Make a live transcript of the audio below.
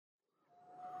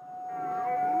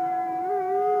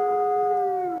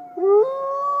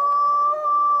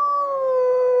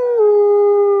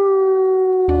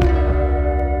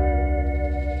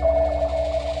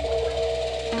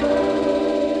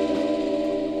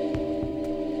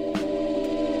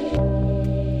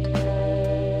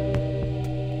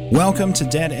Welcome to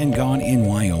Dead and Gone in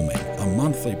Wyoming, a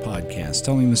monthly podcast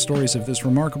telling the stories of this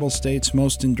remarkable state's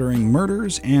most enduring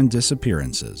murders and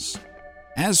disappearances.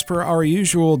 As per our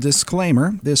usual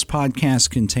disclaimer, this podcast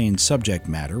contains subject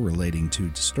matter relating to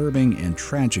disturbing and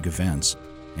tragic events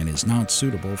and is not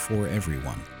suitable for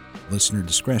everyone. Listener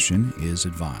discretion is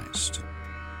advised.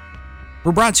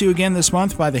 We're brought to you again this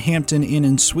month by the Hampton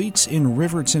Inn & Suites in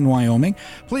Riverton, Wyoming.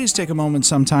 Please take a moment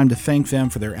sometime to thank them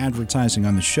for their advertising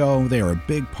on the show. They are a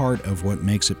big part of what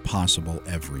makes it possible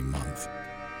every month.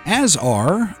 As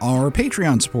are our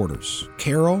Patreon supporters,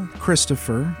 Carol,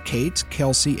 Christopher, Kate,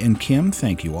 Kelsey, and Kim.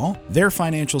 Thank you all. Their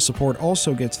financial support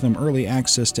also gets them early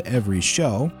access to every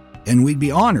show, and we'd be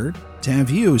honored to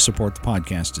have you support the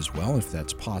podcast as well if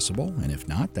that's possible, and if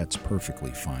not, that's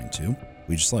perfectly fine too.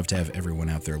 We just love to have everyone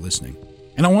out there listening.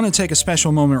 And I want to take a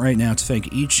special moment right now to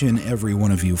thank each and every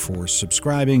one of you for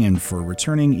subscribing and for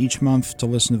returning each month to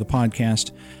listen to the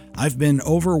podcast. I've been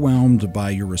overwhelmed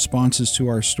by your responses to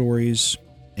our stories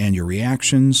and your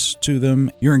reactions to them,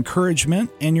 your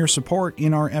encouragement, and your support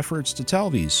in our efforts to tell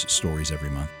these stories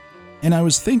every month. And I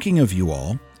was thinking of you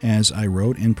all as I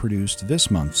wrote and produced this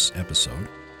month's episode,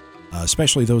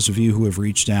 especially those of you who have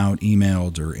reached out,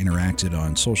 emailed, or interacted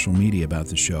on social media about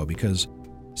the show, because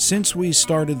since we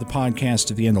started the podcast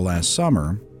at the end of last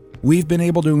summer, we've been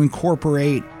able to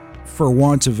incorporate, for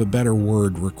want of a better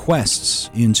word, requests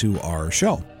into our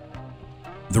show.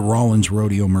 The Rollins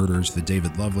Rodeo murders, the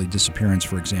David Lovely disappearance,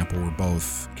 for example, were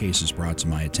both cases brought to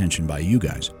my attention by you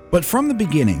guys. But from the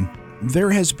beginning, there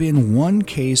has been one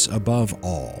case above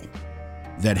all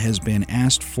that has been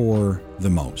asked for the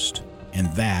most, and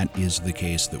that is the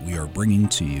case that we are bringing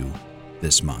to you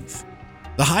this month.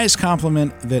 The highest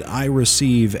compliment that I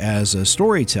receive as a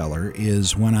storyteller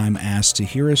is when I'm asked to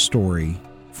hear a story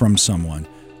from someone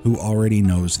who already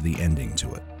knows the ending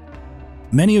to it.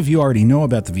 Many of you already know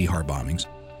about the Vehar bombings,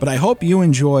 but I hope you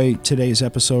enjoy today's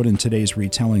episode and today's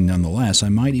retelling nonetheless. I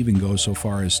might even go so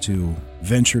far as to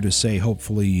venture to say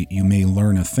hopefully you may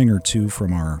learn a thing or two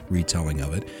from our retelling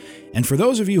of it. And for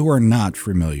those of you who are not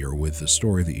familiar with the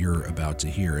story that you're about to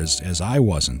hear, as I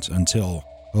wasn't until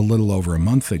a little over a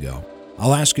month ago,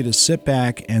 I'll ask you to sit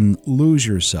back and lose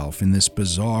yourself in this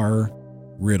bizarre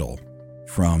riddle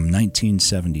from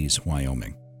 1970s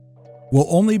Wyoming. We'll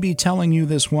only be telling you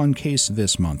this one case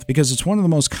this month because it's one of the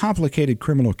most complicated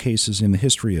criminal cases in the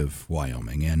history of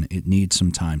Wyoming, and it needs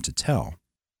some time to tell.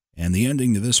 And the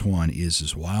ending to this one is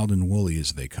as wild and woolly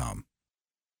as they come.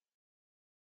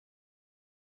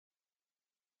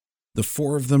 The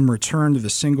four of them returned to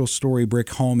the single-story brick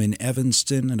home in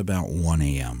Evanston at about 1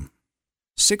 a.m.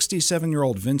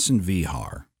 67-year-old Vincent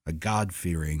Vehar, a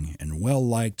God-fearing and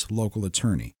well-liked local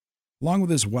attorney, along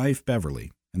with his wife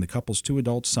Beverly and the couple's two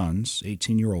adult sons,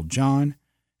 18-year-old John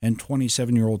and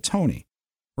 27-year-old Tony,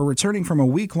 were returning from a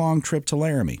week-long trip to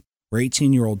Laramie, where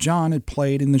 18-year-old John had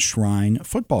played in the Shrine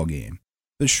football game.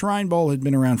 The Shrine Bowl had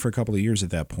been around for a couple of years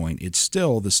at that point. It's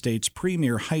still the state's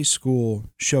premier high school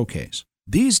showcase.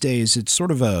 These days, it's sort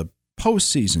of a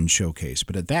postseason showcase,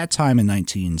 but at that time in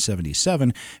 1977,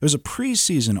 it was a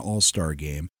preseason all-star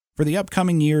game for the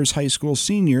upcoming year's high school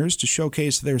seniors to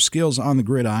showcase their skills on the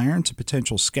gridiron to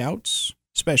potential scouts,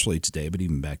 especially today, but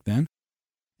even back then,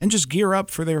 and just gear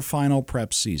up for their final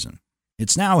prep season.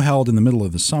 It's now held in the middle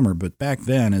of the summer, but back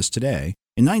then, as today,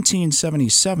 in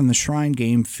 1977, the Shrine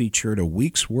game featured a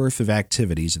week's worth of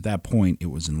activities. At that point,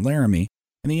 it was in Laramie,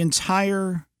 and the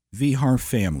entire Vehar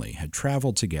family had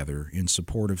traveled together in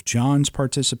support of John's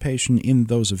participation in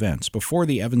those events before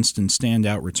the Evanston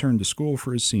standout returned to school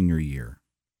for his senior year.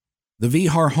 The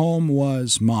Vehar home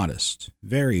was modest,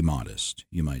 very modest,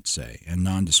 you might say, and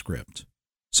nondescript.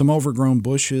 Some overgrown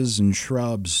bushes and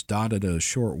shrubs dotted a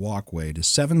short walkway to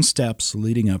 7 steps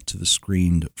leading up to the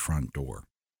screened front door.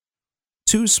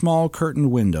 2 small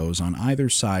curtained windows on either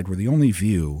side were the only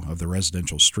view of the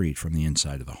residential street from the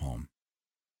inside of the home.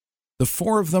 The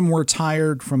 4 of them were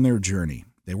tired from their journey.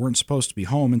 They weren't supposed to be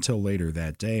home until later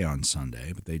that day on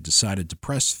Sunday, but they decided to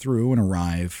press through and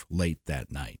arrive late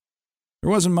that night. There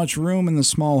wasn't much room in the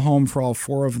small home for all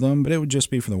 4 of them, but it would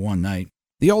just be for the one night.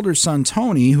 The older son,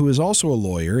 Tony, who is also a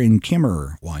lawyer in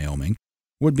Kimmerer, Wyoming,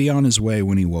 would be on his way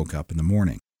when he woke up in the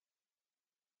morning.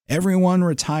 Everyone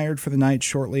retired for the night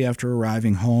shortly after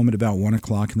arriving home at about 1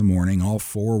 o'clock in the morning. All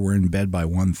 4 were in bed by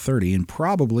 1:30, and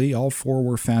probably all 4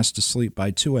 were fast asleep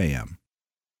by 2 a.m.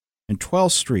 And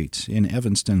 12th Street in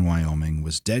Evanston, Wyoming,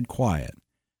 was dead quiet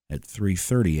at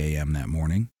 3:30 a.m. that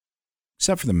morning,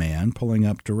 except for the man pulling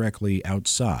up directly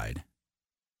outside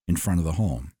in front of the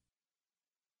home.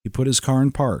 He put his car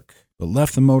in park, but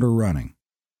left the motor running,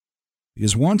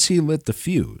 because once he lit the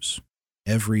fuse,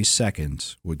 every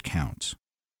second would count.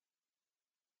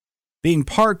 Being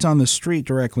parked on the street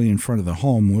directly in front of the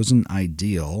home wasn't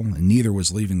ideal, and neither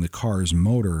was leaving the car's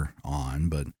motor on,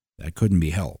 but that couldn't be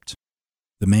helped.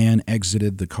 The man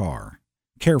exited the car,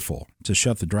 careful to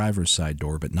shut the driver's side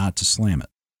door but not to slam it,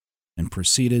 and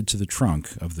proceeded to the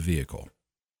trunk of the vehicle.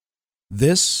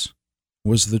 This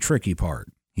was the tricky part,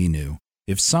 he knew.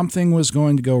 If something was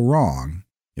going to go wrong,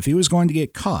 if he was going to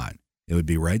get caught, it would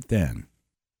be right then.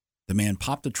 The man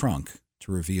popped the trunk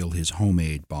to reveal his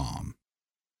homemade bomb.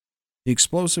 The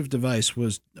explosive device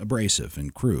was abrasive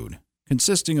and crude,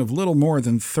 consisting of little more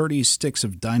than 30 sticks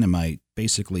of dynamite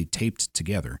basically taped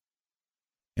together.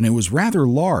 And it was rather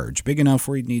large, big enough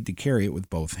where he'd need to carry it with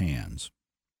both hands.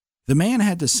 The man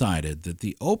had decided that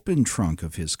the open trunk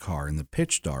of his car in the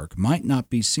pitch dark might not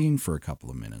be seen for a couple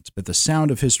of minutes, but the sound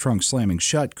of his trunk slamming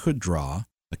shut could draw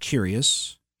a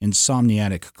curious,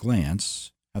 insomniatic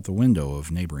glance out the window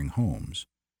of neighboring homes.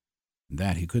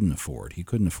 That he couldn't afford. He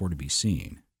couldn't afford to be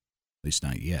seen. At least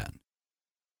not yet.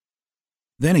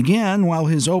 Then again, while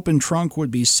his open trunk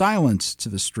would be silent to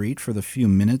the street for the few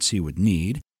minutes he would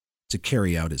need to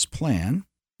carry out his plan,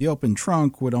 the open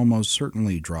trunk would almost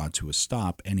certainly draw to a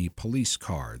stop any police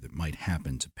car that might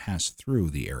happen to pass through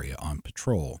the area on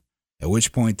patrol, at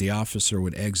which point the officer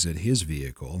would exit his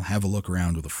vehicle, have a look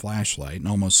around with a flashlight, and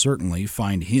almost certainly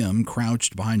find him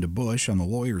crouched behind a bush on the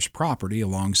lawyer's property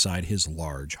alongside his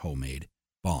large homemade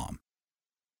bomb.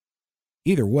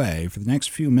 Either way, for the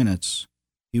next few minutes,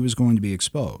 he was going to be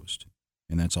exposed,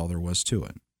 and that's all there was to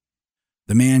it.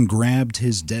 The man grabbed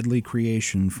his deadly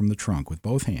creation from the trunk with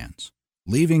both hands.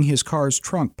 Leaving his car's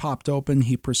trunk popped open,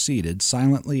 he proceeded,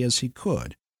 silently as he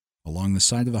could, along the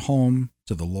side of the home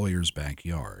to the lawyer's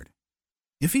backyard.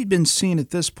 If he'd been seen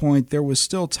at this point, there was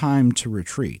still time to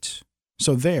retreat.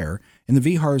 So there, in the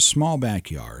Vehar's small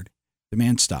backyard, the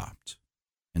man stopped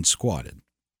and squatted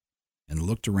and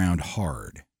looked around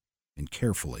hard and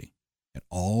carefully at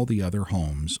all the other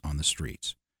homes on the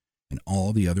streets and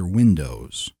all the other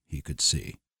windows he could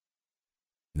see,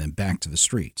 and then back to the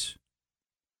street.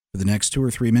 For the next 2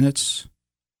 or 3 minutes,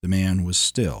 the man was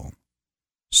still,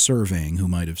 surveying who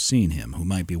might have seen him, who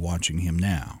might be watching him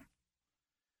now.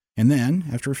 And then,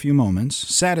 after a few moments,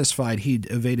 satisfied he'd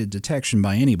evaded detection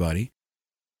by anybody,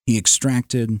 he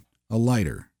extracted a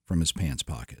lighter from his pants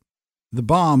pocket. The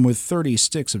bomb with 30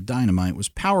 sticks of dynamite was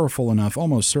powerful enough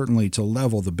almost certainly to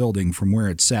level the building from where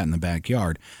it sat in the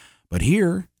backyard. But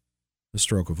here, a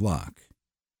stroke of luck.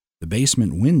 The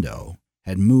basement window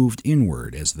had moved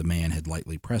inward as the man had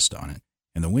lightly pressed on it,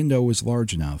 and the window was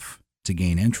large enough to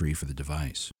gain entry for the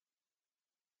device.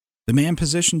 The man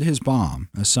positioned his bomb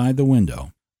aside the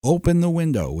window, opened the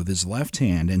window with his left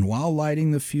hand, and while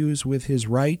lighting the fuse with his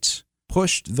right,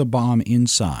 pushed the bomb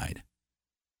inside,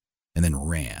 and then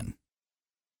ran.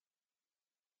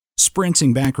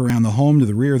 Sprinting back around the home to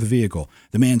the rear of the vehicle,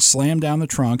 the man slammed down the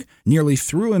trunk, nearly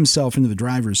threw himself into the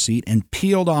driver's seat, and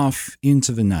peeled off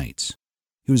into the night.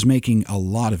 He was making a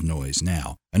lot of noise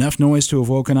now, enough noise to have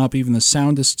woken up even the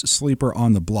soundest sleeper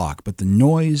on the block, but the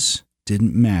noise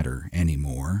didn't matter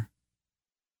anymore,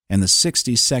 and the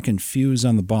 60-second fuse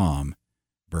on the bomb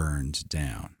burned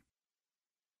down.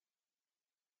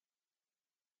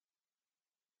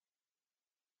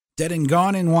 Dead and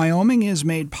Gone in Wyoming is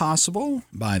made possible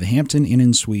by the Hampton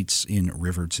Inn & Suites in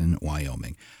Riverton,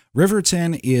 Wyoming.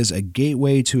 Riverton is a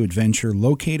gateway to adventure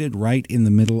located right in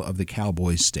the middle of the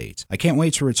cowboy state. I can't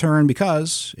wait to return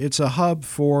because it's a hub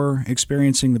for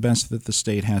experiencing the best that the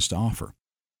state has to offer.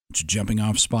 It's a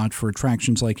jumping-off spot for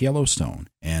attractions like Yellowstone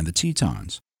and the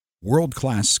Tetons,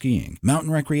 world-class skiing, mountain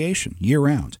recreation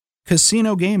year-round,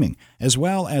 casino gaming, as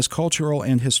well as cultural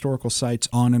and historical sites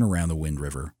on and around the Wind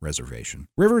River Reservation.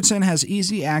 Riverton has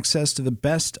easy access to the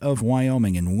best of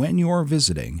Wyoming, and when you're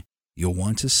visiting, you'll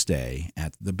want to stay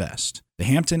at the best. The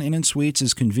Hampton Inn & Suites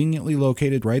is conveniently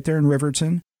located right there in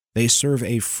Riverton. They serve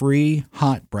a free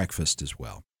hot breakfast as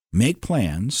well. Make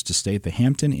plans to stay at the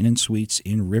Hampton Inn & Suites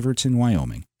in Riverton,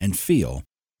 Wyoming, and feel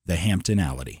the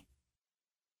Hamptonality.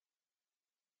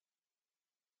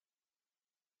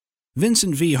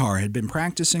 Vincent Vehar had been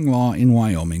practicing law in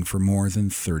Wyoming for more than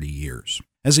 30 years.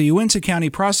 As a Uinta County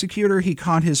prosecutor, he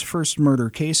caught his first murder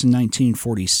case in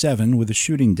 1947 with the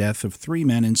shooting death of 3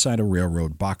 men inside a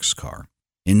railroad boxcar.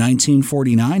 In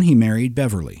 1949, he married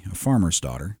Beverly, a farmer's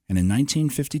daughter, and in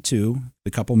 1952, the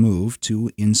couple moved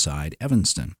to inside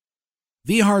Evanston.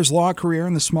 Vehar's law career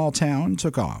in the small town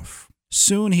took off.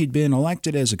 Soon he'd been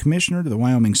elected as a commissioner to the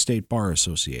Wyoming State Bar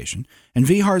Association, and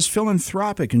Vehar's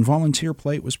philanthropic and volunteer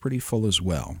plate was pretty full as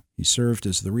well. He served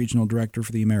as the regional director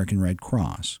for the American Red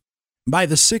Cross. By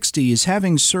the 60s,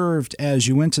 having served as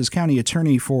Uinta's county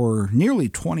attorney for nearly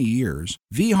 20 years,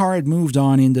 Vehar had moved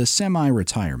on into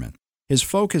semi-retirement. his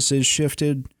focuses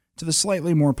shifted to the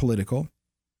slightly more political.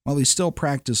 While he still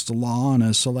practiced law on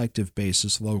a selective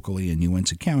basis locally in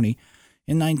Uintah County,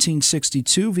 in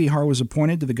 1962, Vehar was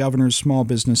appointed to the governor's Small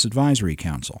Business Advisory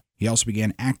Council. He also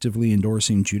began actively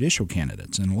endorsing judicial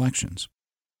candidates in elections.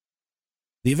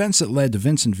 The events that led to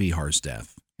Vincent Vehar's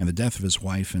death and the death of his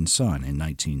wife and son in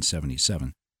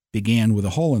 1977 began with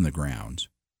a hole in the ground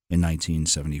in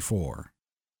 1974.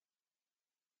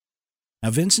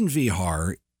 Now, Vincent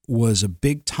Vehar was a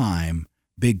big-time,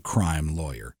 big-crime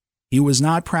lawyer. He was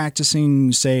not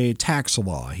practicing, say, tax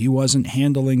law. He wasn't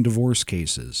handling divorce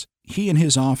cases. He and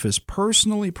his office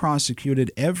personally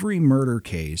prosecuted every murder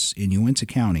case in Uintah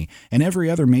County and every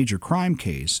other major crime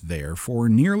case there for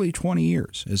nearly 20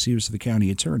 years as he was the county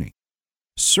attorney.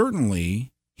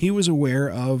 Certainly, he was aware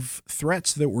of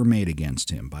threats that were made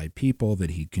against him by people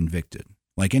that he convicted.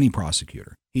 Like any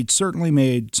prosecutor, he'd certainly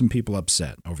made some people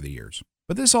upset over the years.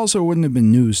 But this also wouldn't have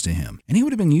been news to him, and he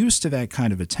would have been used to that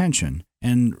kind of attention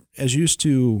and as used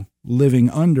to living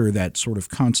under that sort of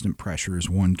constant pressure as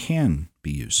one can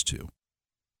be used to.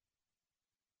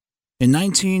 In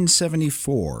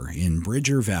 1974, in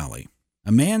Bridger Valley,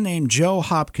 a man named Joe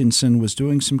Hopkinson was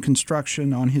doing some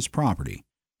construction on his property.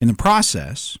 In the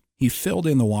process, he filled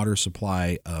in the water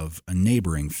supply of a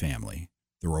neighboring family,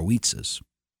 the Rowitzes.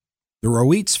 The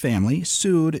Rowitz family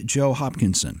sued Joe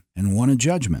Hopkinson and won a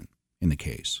judgment in the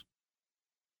case,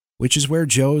 which is where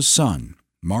Joe's son,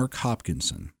 Mark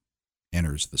Hopkinson,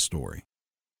 enters the story.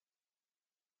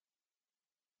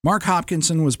 Mark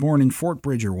Hopkinson was born in Fort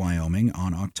Bridger, Wyoming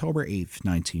on October 8,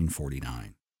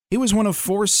 1949. He was one of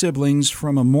 4 siblings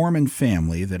from a Mormon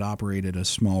family that operated a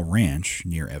small ranch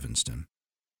near Evanston.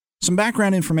 Some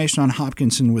background information on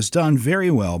Hopkinson was done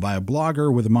very well by a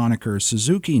blogger with the moniker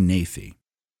Suzuki Nathy.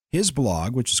 His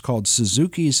blog, which is called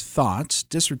Suzuki's Thoughts,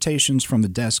 Dissertations from the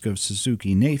Desk of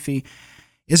Suzuki Nathy,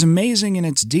 is amazing in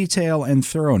its detail and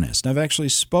thoroughness. I've actually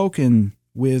spoken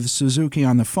with Suzuki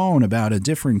on the phone about a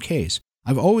different case.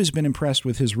 I've always been impressed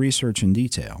with his research and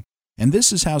detail. And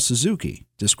this is how Suzuki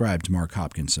described Mark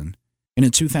Hopkinson in a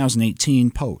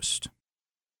 2018 post.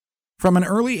 From an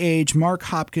early age, Mark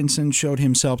Hopkinson showed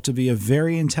himself to be a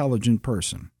very intelligent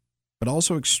person, but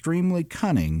also extremely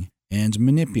cunning and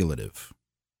manipulative.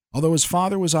 Although his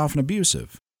father was often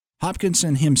abusive,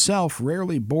 Hopkinson himself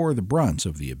rarely bore the brunt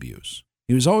of the abuse.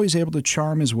 He was always able to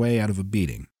charm his way out of a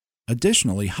beating.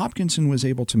 Additionally, Hopkinson was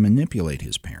able to manipulate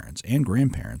his parents and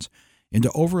grandparents into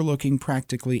overlooking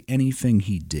practically anything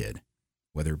he did,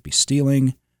 whether it be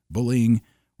stealing, bullying,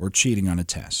 or cheating on a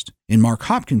test. In Mark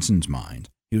Hopkinson's mind,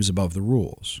 he was above the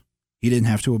rules. He didn't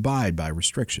have to abide by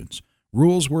restrictions.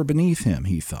 Rules were beneath him,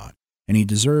 he thought, and he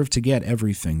deserved to get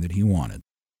everything that he wanted.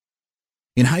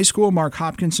 In high school, Mark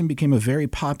Hopkinson became a very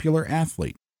popular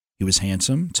athlete. He was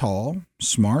handsome, tall,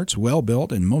 smart,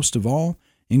 well-built, and most of all,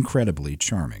 incredibly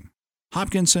charming.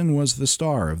 Hopkinson was the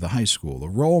star of the high school, a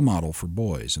role model for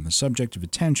boys, and the subject of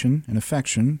attention and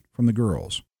affection from the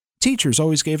girls. Teachers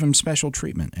always gave him special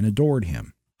treatment and adored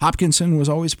him. Hopkinson was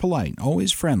always polite,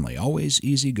 always friendly, always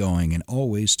easygoing, and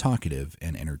always talkative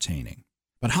and entertaining.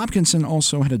 But Hopkinson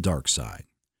also had a dark side.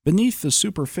 Beneath the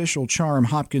superficial charm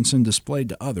Hopkinson displayed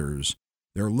to others,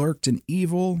 there lurked an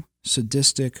evil,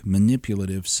 sadistic,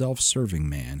 manipulative, self-serving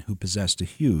man who possessed a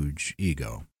huge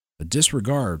ego, a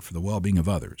disregard for the well-being of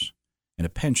others, and a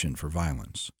penchant for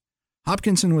violence.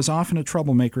 Hopkinson was often a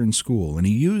troublemaker in school, and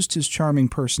he used his charming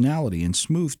personality and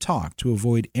smooth talk to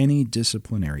avoid any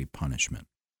disciplinary punishment.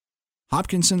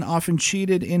 Hopkinson often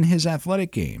cheated in his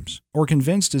athletic games, or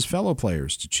convinced his fellow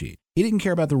players to cheat. He didn't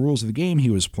care about the rules of the game he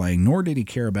was playing, nor did he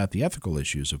care about the ethical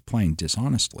issues of playing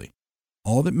dishonestly.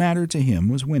 All that mattered to him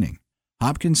was winning.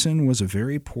 Hopkinson was a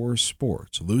very poor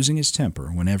sport, losing his temper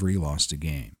whenever he lost a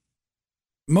game.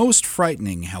 Most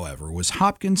frightening, however, was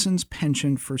Hopkinson's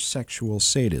penchant for sexual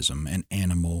sadism and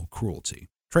animal cruelty,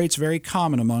 traits very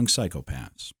common among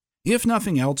psychopaths. If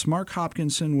nothing else, Mark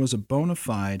Hopkinson was a bona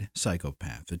fide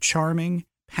psychopath, a charming,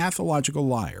 pathological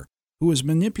liar who was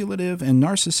manipulative and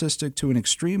narcissistic to an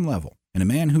extreme level, and a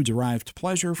man who derived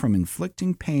pleasure from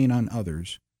inflicting pain on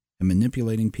others and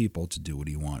manipulating people to do what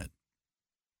he wanted.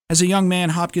 As a young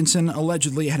man, Hopkinson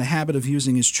allegedly had a habit of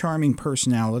using his charming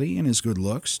personality and his good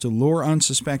looks to lure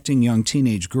unsuspecting young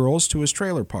teenage girls to his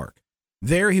trailer park.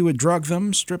 There he would drug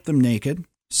them, strip them naked,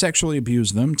 sexually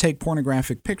abuse them, take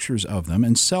pornographic pictures of them,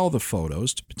 and sell the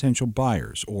photos to potential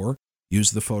buyers, or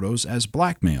use the photos as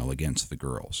blackmail against the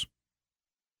girls.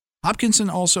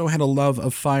 Hopkinson also had a love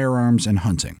of firearms and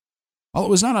hunting. While it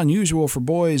was not unusual for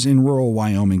boys in rural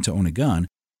Wyoming to own a gun,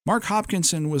 Mark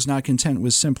Hopkinson was not content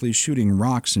with simply shooting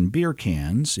rocks and beer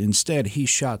cans. Instead, he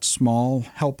shot small,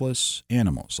 helpless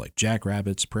animals like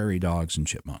jackrabbits, prairie dogs, and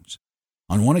chipmunks.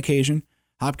 On one occasion,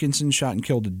 Hopkinson shot and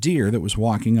killed a deer that was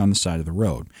walking on the side of the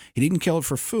road. He didn't kill it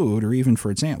for food or even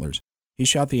for its antlers. He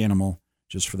shot the animal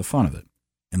just for the fun of it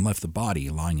and left the body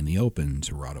lying in the open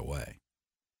to rot away.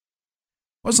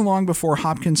 It wasn't long before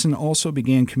Hopkinson also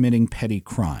began committing petty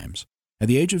crimes. At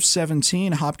the age of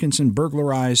 17, Hopkinson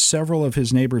burglarized several of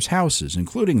his neighbors' houses,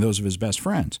 including those of his best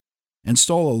friends, and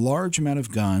stole a large amount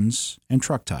of guns and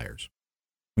truck tires.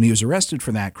 When he was arrested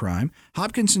for that crime,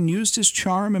 Hopkinson used his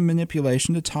charm and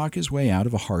manipulation to talk his way out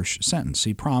of a harsh sentence.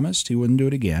 He promised he wouldn't do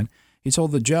it again. He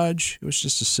told the judge it was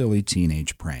just a silly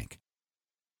teenage prank.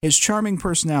 His charming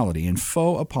personality and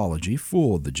faux apology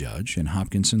fooled the judge, and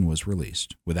Hopkinson was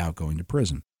released without going to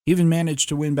prison. He even managed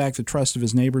to win back the trust of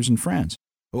his neighbors and friends,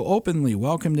 who openly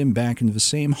welcomed him back into the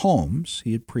same homes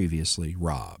he had previously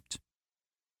robbed.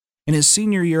 In his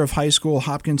senior year of high school,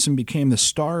 Hopkinson became the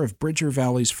star of Bridger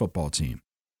Valley's football team,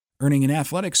 earning an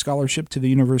athletic scholarship to the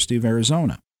University of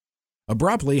Arizona.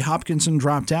 Abruptly, Hopkinson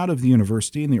dropped out of the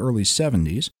university in the early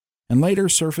 70s and later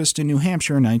surfaced in New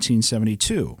Hampshire in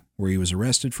 1972, where he was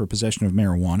arrested for possession of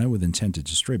marijuana with intent to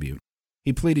distribute.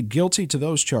 He pleaded guilty to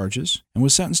those charges and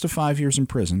was sentenced to 5 years in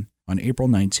prison on April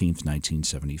 19,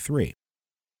 1973.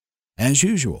 As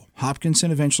usual,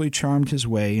 Hopkinson eventually charmed his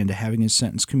way into having his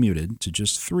sentence commuted to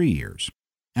just 3 years.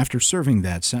 After serving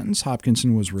that sentence,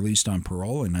 Hopkinson was released on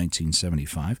parole in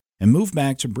 1975 and moved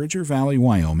back to Bridger Valley,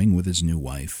 Wyoming with his new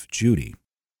wife, Judy.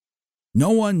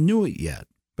 No one knew it yet,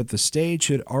 but the stage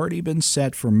had already been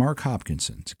set for Mark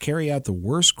Hopkinson to carry out the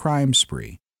worst crime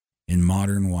spree in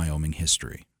modern Wyoming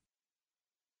history.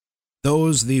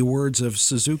 Those the words of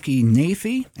Suzuki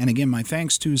Nathy, and again, my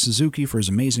thanks to Suzuki for his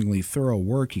amazingly thorough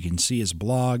work. You can see his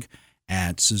blog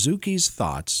at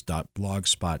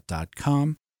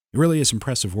suzukisthoughts.blogspot.com. It really is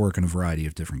impressive work in a variety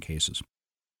of different cases.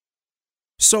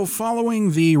 So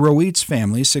following the Roweitz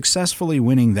family successfully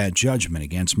winning that judgment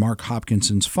against Mark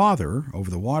Hopkinson's father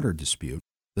over the water dispute,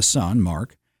 the son,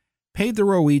 Mark, paid the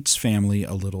Roweitz family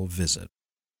a little visit.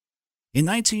 In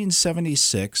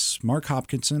 1976, Mark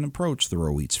Hopkinson approached the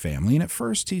Roweitz family, and at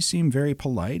first he seemed very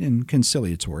polite and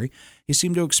conciliatory. He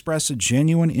seemed to express a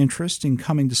genuine interest in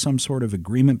coming to some sort of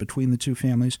agreement between the two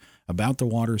families about the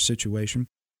water situation.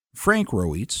 Frank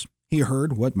Roweitz, he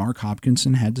heard what Mark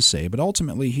Hopkinson had to say, but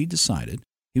ultimately he decided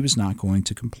he was not going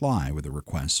to comply with the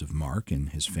requests of Mark and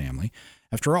his family.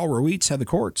 After all, Roweitz had the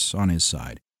courts on his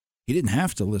side. He didn't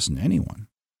have to listen to anyone.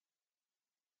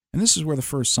 And this is where the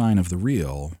first sign of the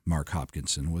real Mark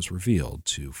Hopkinson was revealed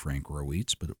to Frank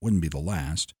Roweitz, but it wouldn't be the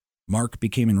last. Mark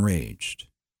became enraged,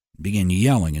 began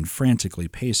yelling and frantically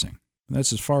pacing.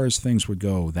 That's as far as things would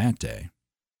go that day.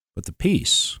 But the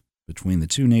peace between the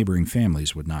two neighboring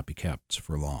families would not be kept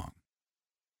for long.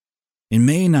 In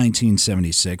May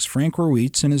 1976, Frank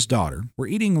Roweitz and his daughter were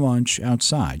eating lunch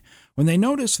outside when they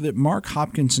noticed that Mark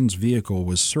Hopkinson's vehicle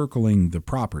was circling the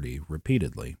property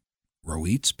repeatedly.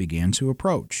 Roweitz began to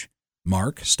approach.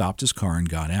 Mark stopped his car and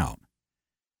got out,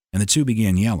 and the two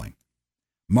began yelling.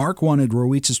 Mark wanted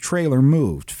Rowetz's trailer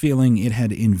moved, feeling it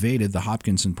had invaded the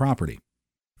Hopkinson property.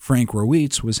 Frank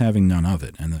Roweitz was having none of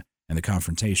it, and the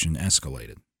confrontation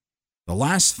escalated. The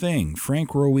last thing Frank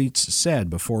Roweitz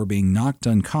said before being knocked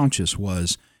unconscious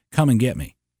was, "Come and get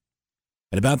me."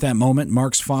 At about that moment,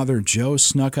 Mark's father, Joe,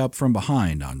 snuck up from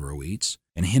behind on Roweitz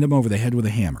and hit him over the head with a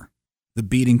hammer. The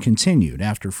beating continued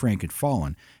after Frank had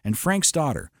fallen, and Frank's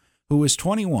daughter, who was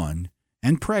 21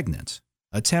 and pregnant,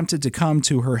 attempted to come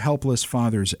to her helpless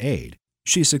father's aid.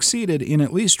 She succeeded in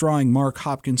at least drawing Mark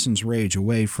Hopkinson's rage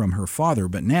away from her father,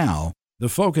 but now the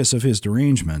focus of his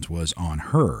derangement was on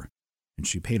her, and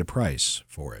she paid a price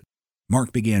for it.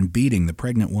 Mark began beating the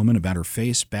pregnant woman about her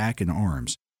face, back, and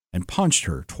arms, and punched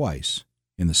her twice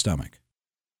in the stomach.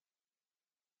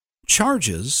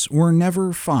 Charges were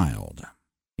never filed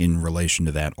in relation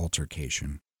to that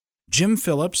altercation. Jim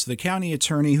Phillips, the county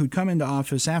attorney who'd come into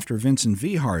office after Vincent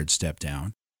Vehar had stepped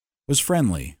down, was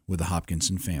friendly with the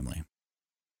Hopkinson family.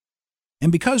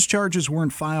 And because charges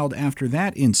weren't filed after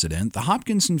that incident, the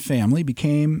Hopkinson family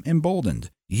became emboldened.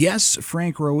 Yes,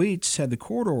 Frank Roweitz had the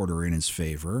court order in his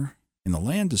favor in the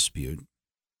land dispute,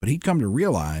 but he'd come to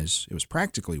realize it was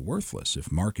practically worthless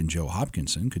if Mark and Joe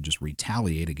Hopkinson could just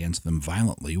retaliate against them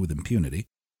violently with impunity.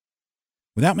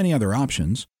 Without many other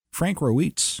options, Frank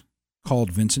Roweitz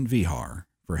called Vincent Vehar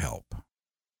for help.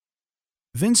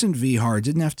 Vincent Vehar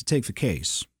didn't have to take the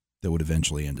case that would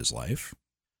eventually end his life,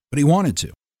 but he wanted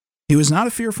to. He was not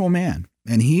a fearful man,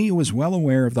 and he was well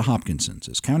aware of the Hopkinsons.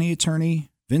 As county attorney,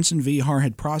 Vincent Vehar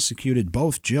had prosecuted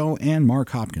both Joe and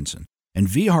Mark Hopkinson, and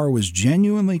Vehar was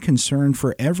genuinely concerned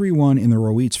for everyone in the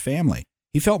Roweitz family.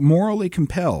 He felt morally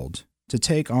compelled to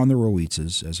take on the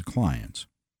Rowetzes as a client.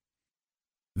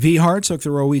 Vehar took the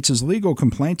Rowitz's legal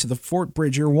complaint to the Fort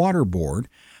Bridger Water Board,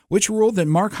 which ruled that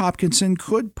Mark Hopkinson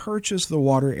could purchase the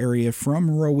water area from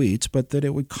Rowitz, but that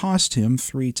it would cost him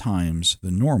 3 times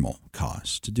the normal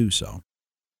cost to do so.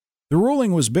 The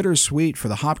ruling was bittersweet for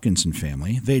the Hopkinson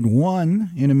family. They'd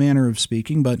won, in a manner of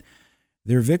speaking, but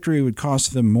their victory would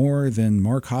cost them more than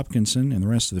Mark Hopkinson and the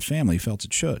rest of the family felt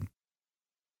it should.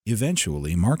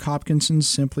 Eventually, Mark Hopkinson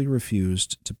simply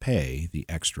refused to pay the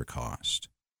extra cost.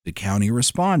 The county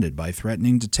responded by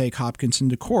threatening to take Hopkinson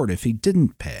to court if he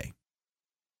didn't pay.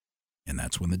 And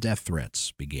that's when the death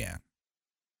threats began.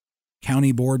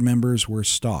 County board members were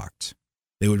stalked.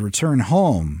 They would return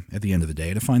home at the end of the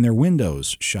day to find their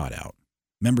windows shot out.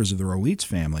 Members of the Rowitz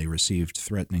family received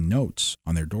threatening notes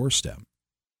on their doorstep.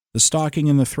 The stalking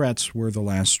and the threats were the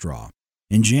last straw.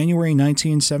 In January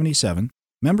 1977,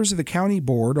 members of the county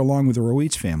board, along with the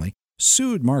Rowitz family,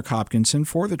 sued Mark Hopkinson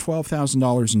for the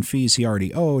 $12,000 in fees he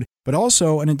already owed, but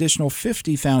also an additional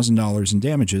 $50,000 in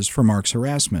damages for Mark's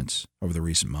harassment over the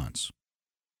recent months.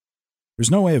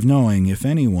 There's no way of knowing if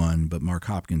anyone but Mark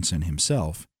Hopkinson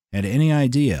himself had any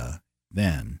idea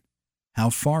then how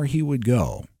far he would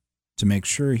go to make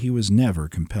sure he was never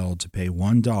compelled to pay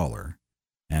 $1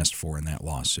 asked for in that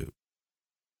lawsuit.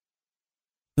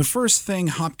 The first thing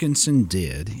Hopkinson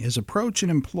did is approach an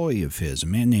employee of his, a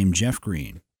man named Jeff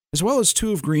Green, as well as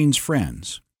 2 of Green's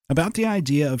friends, about the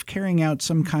idea of carrying out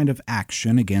some kind of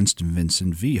action against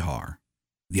Vincent Vehar.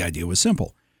 The idea was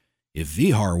simple. If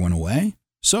Vehar went away,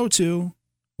 so too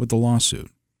would the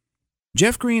lawsuit.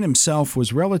 Jeff Green himself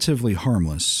was relatively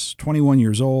harmless, 21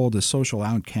 years old, a social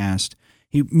outcast.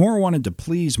 He more wanted to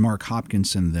please Mark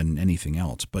Hopkinson than anything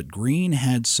else, but Green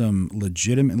had some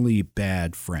legitimately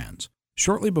bad friends.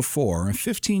 Shortly before, a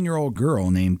 15-year-old girl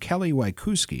named Kelly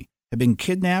Wykuski had been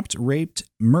kidnapped, raped,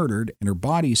 murdered, and her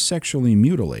body sexually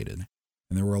mutilated,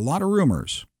 and there were a lot of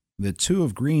rumors that 2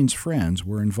 of Green's friends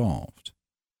were involved.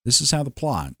 This is how the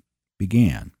plot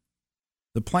began.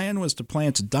 The plan was to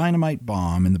plant a dynamite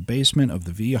bomb in the basement of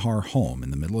the Vehar home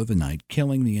in the middle of the night,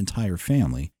 killing the entire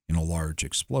family in a large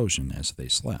explosion as they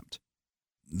slept.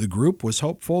 The group was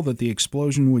hopeful that the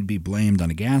explosion would be blamed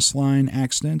on a gas line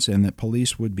accident and that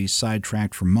police would be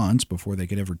sidetracked for months before they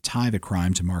could ever tie the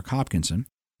crime to Mark Hopkinson.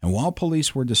 And while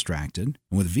police were distracted,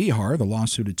 and with Vehar, the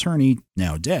lawsuit attorney,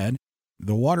 now dead,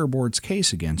 the water board's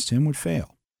case against him would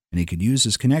fail, and he could use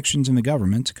his connections in the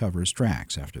government to cover his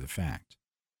tracks after the fact.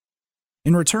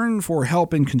 In return for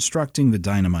help in constructing the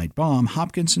dynamite bomb,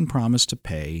 Hopkinson promised to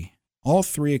pay all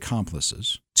 3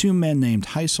 accomplices, 2 men named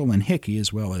Heisel and Hickey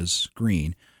as well as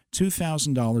Green,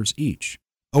 $2,000 each.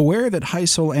 Aware that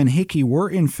Heisel and Hickey were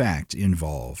in fact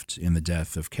involved in the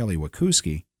death of Kelly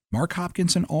Wykuski, Mark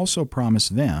Hopkinson also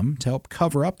promised them to help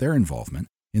cover up their involvement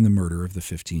in the murder of the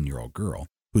 15-year-old girl,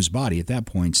 whose body at that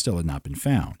point still had not been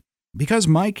found. Because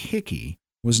Mike Hickey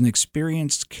was an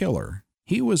experienced killer,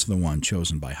 he was the one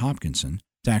chosen by Hopkinson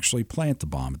to actually plant the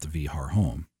bomb at the Vehar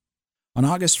home. On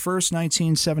August 1st,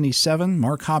 1977,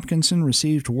 Mark Hopkinson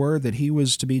received word that he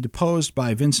was to be deposed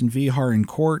by Vincent Vehar in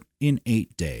court in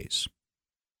 8 days.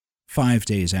 5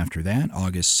 days after that,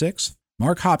 August 6th,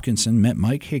 Mark Hopkinson met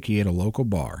Mike Hickey at a local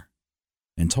bar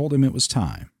and told him it was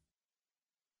time.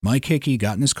 Mike Hickey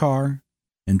got in his car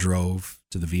and drove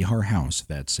to the Vehar house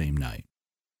that same night.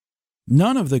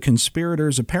 None of the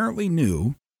conspirators apparently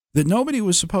knew that nobody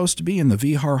was supposed to be in the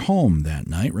Vehar home that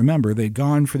night. Remember, they'd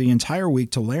gone for the entire week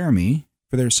to Laramie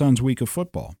for their son's week of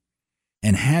football.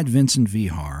 And had Vincent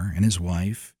Vehar and his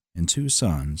wife and 2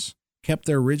 sons kept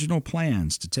their original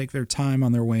plans to take their time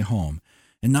on their way home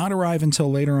and not arrive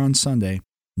until later on Sunday,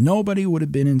 nobody would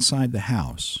have been inside the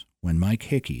house when Mike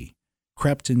Hickey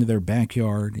crept into their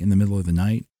backyard in the middle of the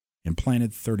night and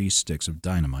planted 30 sticks of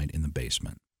dynamite in the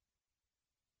basement.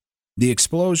 The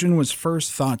explosion was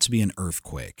first thought to be an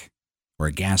earthquake or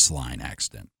a gas line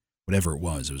accident. Whatever it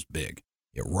was big.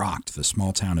 It rocked the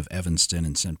small town of Evanston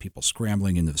and sent people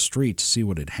scrambling into the street to see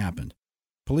what had happened.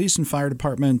 Police and fire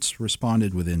departments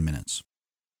responded within minutes.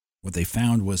 What they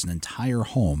found was an entire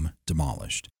home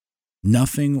demolished.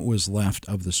 Nothing was left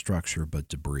of the structure but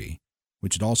debris,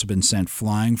 which had also been sent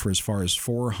flying for as far as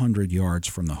 400 yards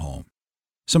from the home.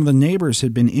 Some of the neighbors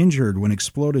had been injured when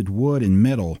exploded wood and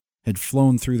metal had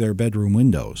flown through their bedroom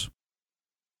windows.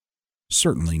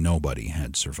 Certainly nobody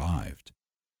had survived.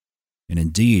 And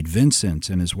indeed,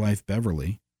 Vincent and his wife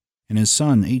Beverly, and his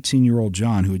son, 18-year-old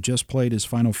John, who had just played his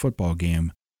final football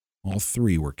game, all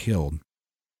 3 were killed.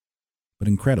 But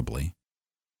incredibly,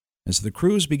 as the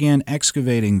crews began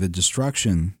excavating the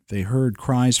destruction, they heard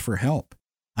cries for help.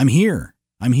 I'm here!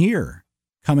 I'm here!"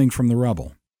 coming from the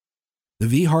rubble. The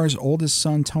Vehar's oldest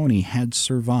son, Tony, had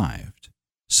survived.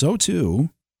 So too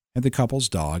had the couple's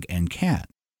dog and cat,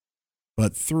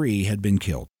 but 3 had been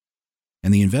killed,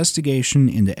 and the investigation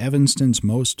into Evanston's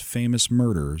most famous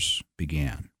murders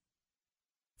began.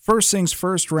 First things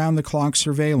first, round-the-clock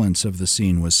surveillance of the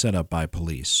scene was set up by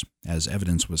police, as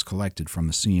evidence was collected from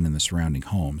the scene and the surrounding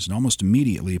homes, and almost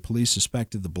immediately police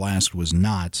suspected the blast was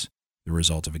not the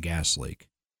result of a gas leak.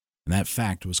 And that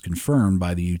fact was confirmed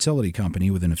by the utility company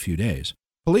within a few days.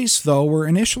 Police, though, were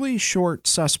initially short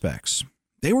suspects.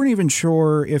 They weren't even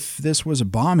sure if this was a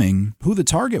bombing, who the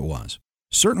target was.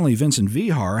 Certainly Vincent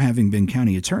Vehar, having been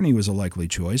county attorney, was a likely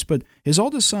choice, but his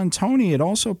oldest son, Tony, had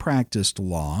also practiced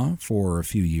law for a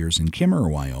few years in Kimmer,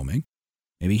 Wyoming.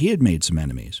 Maybe he had made some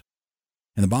enemies.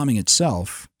 And the bombing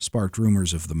itself sparked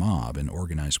rumors of the mob and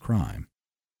organized crime.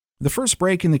 The first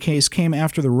break in the case came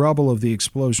after the rubble of the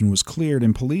explosion was cleared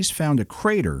and police found a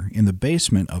crater in the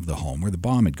basement of the home where the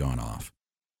bomb had gone off.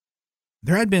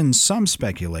 There had been some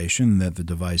speculation that the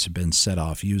device had been set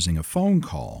off using a phone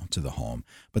call to the home,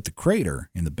 but the crater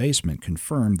in the basement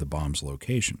confirmed the bomb's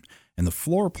location, and the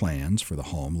floor plans for the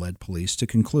home led police to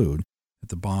conclude that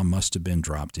the bomb must have been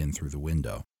dropped in through the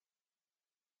window.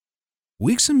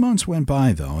 Weeks and months went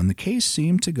by, though, and the case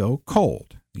seemed to go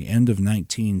cold. The end of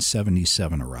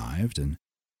 1977 arrived, and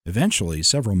eventually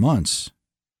several months,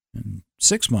 and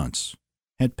 6 months,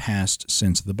 had passed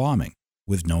since the bombing,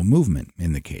 with no movement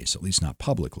in the case, at least not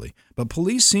publicly. But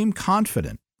police seemed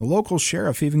confident, the local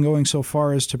sheriff even going so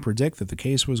far as to predict that the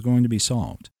case was going to be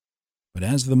solved. But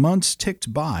as the months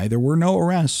ticked by, there were no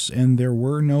arrests and there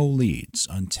were no leads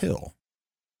until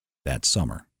that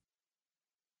summer.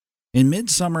 In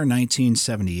midsummer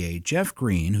 1978, Jeff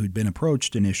Green, who'd been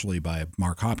approached initially by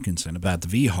Mark Hopkinson about the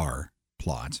Vehar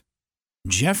plot,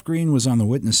 Jeff Green was on the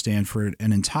witness stand for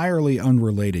an entirely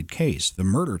unrelated case, the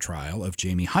murder trial of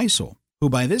Jamie Heisel, who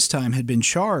by this time had been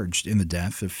charged in the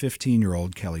death of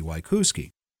 15-year-old Kelly Wykuski.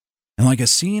 And like a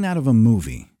scene out of a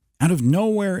movie, out of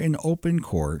nowhere in open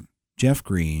court, Jeff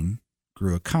Green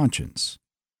grew a conscience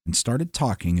and started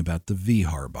talking about the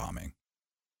Vehar bombing.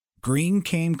 Green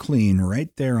came clean right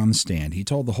there on the stand. He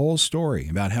told the whole story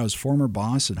about how his former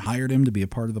boss had hired him to be a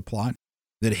part of the plot,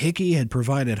 that Hickey had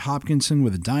provided Hopkinson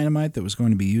with a dynamite that was going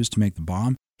to be used to make the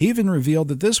bomb. He even revealed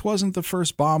that this wasn't the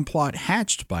first bomb plot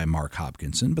hatched by Mark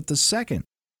Hopkinson, but the second.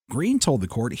 Green told the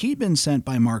court he'd been sent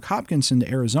by Mark Hopkinson to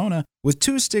Arizona with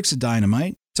 2 sticks of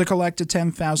dynamite to collect a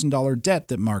 $10,000 debt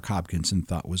that Mark Hopkinson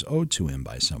thought was owed to him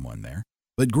by someone there.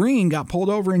 But Green got pulled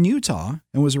over in Utah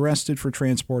and was arrested for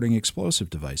transporting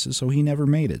explosive devices, so he never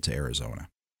made it to Arizona.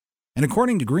 And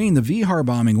according to Green, the Vehar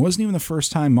bombing wasn't even the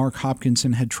first time Mark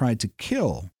Hopkinson had tried to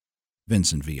kill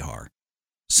Vincent Vehar.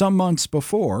 Some months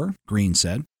before, Green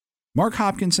said, Mark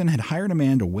Hopkinson had hired a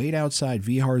man to wait outside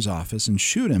Vehar's office and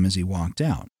shoot him as he walked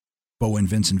out. But when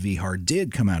Vincent Vehar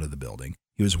did come out of the building,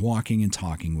 he was walking and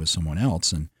talking with someone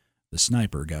else, and the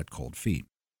sniper got cold feet.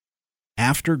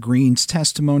 After Green's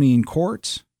testimony in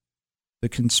court, the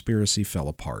conspiracy fell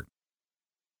apart.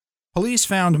 Police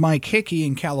found Mike Hickey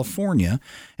in California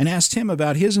and asked him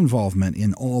about his involvement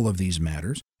in all of these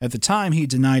matters. At the time, he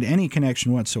denied any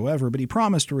connection whatsoever, but he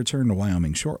promised to return to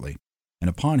Wyoming shortly. And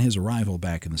upon his arrival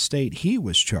back in the state, he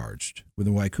was charged with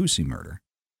the Wykusi murder.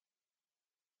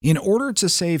 In order to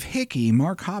save Hickey,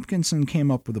 Mark Hopkinson came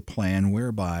up with a plan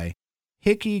whereby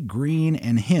Hickey, Green,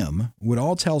 and him would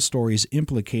all tell stories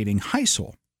implicating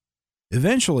Heisel.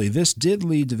 Eventually, this did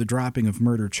lead to the dropping of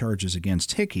murder charges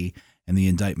against Hickey and the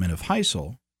indictment of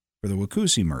Heisel for the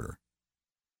Wykusi murder.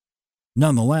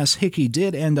 Nonetheless, Hickey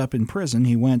did end up in prison.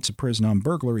 He went to prison on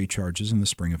burglary charges in the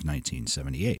spring of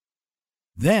 1978.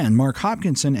 Then, Mark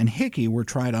Hopkinson and Hickey were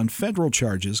tried on federal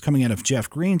charges coming out of Jeff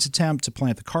Green's attempt to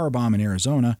plant the car bomb in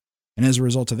Arizona, and as a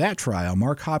result of that trial,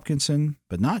 Mark Hopkinson,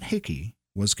 but not Hickey,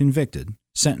 was convicted,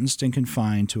 sentenced, and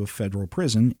confined to a federal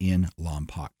prison in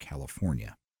Lompoc,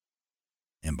 California.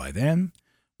 And by then,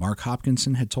 Mark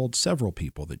Hopkinson had told several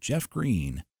people that Jeff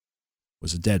Green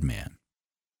was a dead man.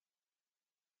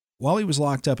 While he was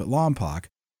locked up at Lompoc,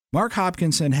 Mark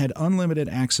Hopkinson had unlimited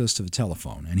access to the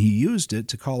telephone, and he used it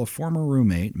to call a former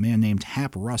roommate, a man named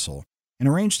Hap Russell, and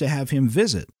arranged to have him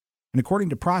visit. And according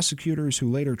to prosecutors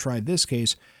who later tried this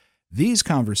case, these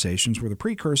conversations were the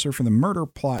precursor for the murder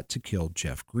plot to kill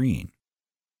Jeff Green.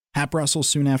 Hap Russell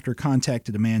soon after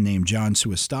contacted a man named John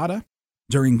Suestada.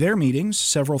 During their meetings,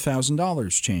 several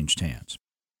 $1,000s changed hands,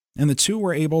 and the two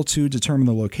were able to determine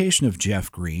the location of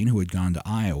Jeff Green, who had gone to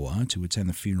Iowa to attend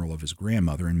the funeral of his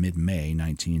grandmother in mid-May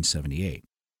 1978.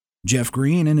 Jeff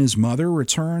Green and his mother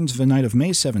returned the night of May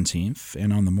 17th,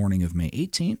 and on the morning of May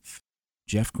 18th,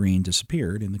 Jeff Green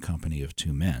disappeared in the company of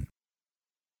 2 men.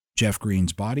 Jeff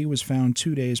Green's body was found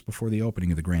 2 days before the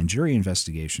opening of the grand jury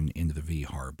investigation into the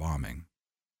Vehar bombing.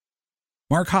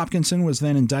 Mark Hopkinson was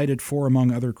then indicted for,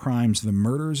 among other crimes, the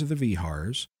murders of the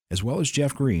Vehars, as well as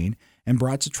Jeff Green, and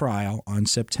brought to trial on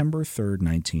September 3,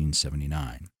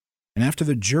 1979. And after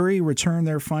the jury returned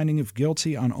their finding of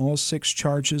guilty on all 6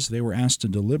 charges, they were asked to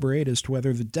deliberate as to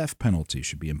whether the death penalty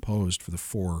should be imposed for the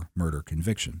 4 murder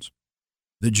convictions.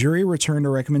 The jury returned a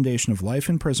recommendation of life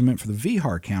imprisonment for the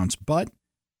Vehar counts, but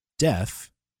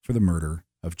death for the murder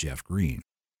of Jeff Green.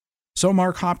 So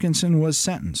Mark Hopkinson was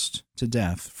sentenced to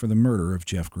death for the murder of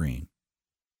Jeff Green.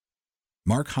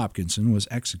 Mark Hopkinson was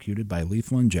executed by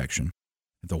lethal injection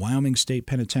at the Wyoming State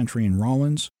Penitentiary in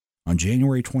Rawlins on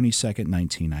January 22,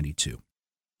 1992.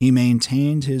 He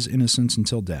maintained his innocence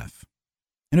until death.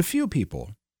 And a few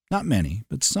people, not many,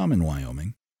 but some in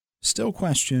Wyoming, still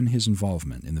question his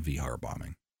involvement in the Vehar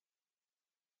bombing.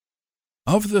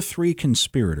 Of the 3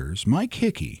 conspirators, Mike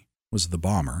Hickey was the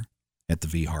bomber at the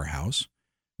Vehar house.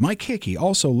 Mike Hickey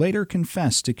also later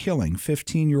confessed to killing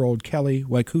 15-year-old Kelly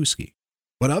Wykuski.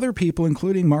 But other people,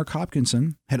 including Mark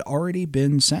Hopkinson, had already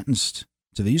been sentenced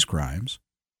to these crimes.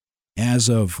 As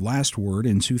of last word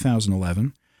in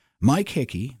 2011, Mike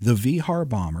Hickey, the Vehar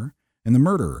bomber and the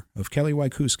murderer of Kelly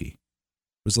Wykuski,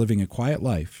 was living a quiet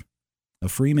life, a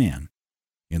free man,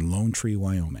 in Lone Tree,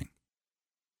 Wyoming.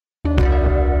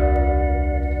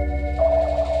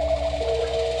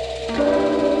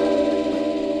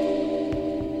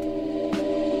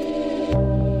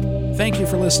 Thank you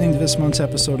for listening to this month's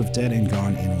episode of Dead and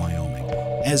Gone in Wyoming.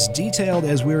 As detailed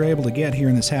as we were able to get here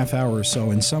in this half hour or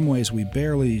so, in some ways we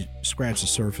barely scratched the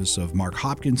surface of Mark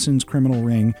Hopkinson's criminal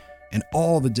ring and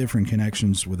all the different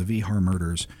connections with the Vehar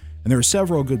murders. And there are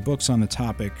several good books on the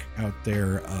topic out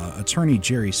there. Attorney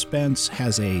Jerry Spence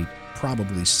has a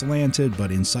probably slanted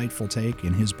but insightful take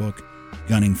in his book,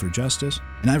 Gunning for Justice.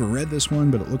 And I haven't read this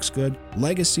one, but it looks good.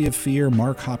 Legacy of Fear,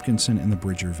 Mark Hopkinson and the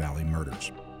Bridger Valley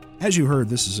Murders. As you heard,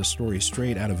 this is a story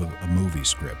straight out of a movie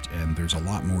script, and there's a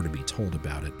lot more to be told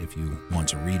about it if you want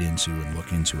to read into and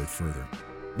look into it further.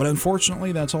 But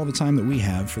unfortunately, that's all the time that we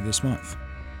have for this month.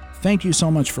 Thank you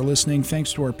so much for listening.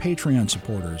 Thanks to our Patreon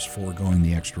supporters for going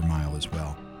the extra mile as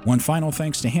well. One final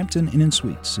thanks to Hampton Inn &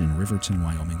 Suites in Riverton,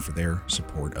 Wyoming for their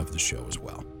support of the show as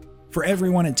well. For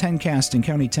everyone at 10cast and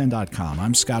county10.com,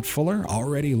 I'm Scott Fuller,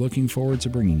 already looking forward to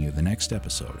bringing you the next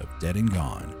episode of Dead and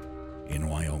Gone in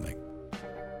Wyoming.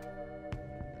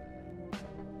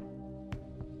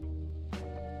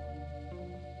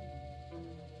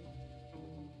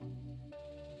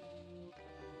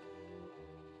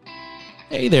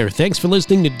 Hey there, thanks for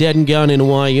listening to Dead and Gone in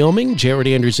Wyoming. Jared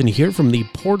Anderson here from the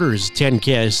Porter's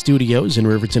 10Cast Studios in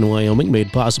Riverton, Wyoming,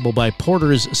 made possible by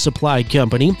Porter's Supply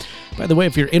Company. By the way,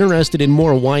 if you're interested in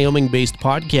more Wyoming-based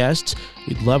podcasts,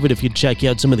 we'd love it if you'd check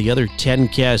out some of the other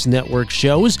 10Cast Network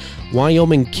shows.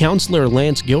 Wyoming counselor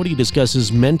Lance Godey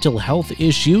discusses mental health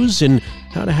issues and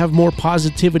how to have more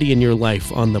positivity in your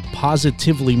life on the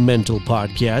Positively Mental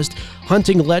podcast.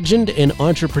 Hunting legend and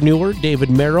entrepreneur David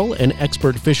Merrill and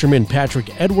expert fisherman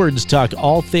Patrick Edwards talk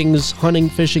all things hunting,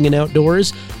 fishing, and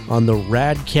outdoors on the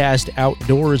Radcast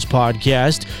Outdoors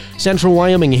podcast. Central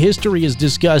Wyoming history is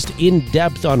discussed in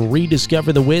depth on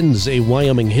Rediscover the Winds, a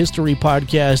Wyoming history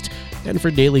podcast. And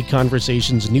for daily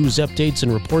conversations, news updates,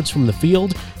 and reports from the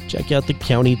field, check out the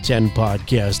County 10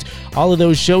 podcast. All of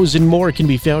those shows and more can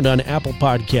be found on Apple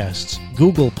Podcasts,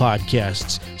 Google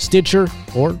Podcasts, Stitcher,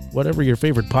 or whatever your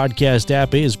favorite podcast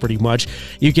app is, pretty much.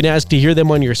 You can ask to hear them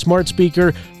on your smart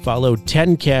speaker, follow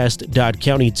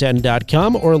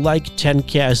 10cast.county10.com, or like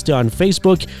 10cast on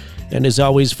Facebook. And as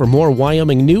always, for more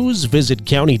Wyoming news, visit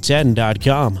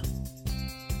county10.com.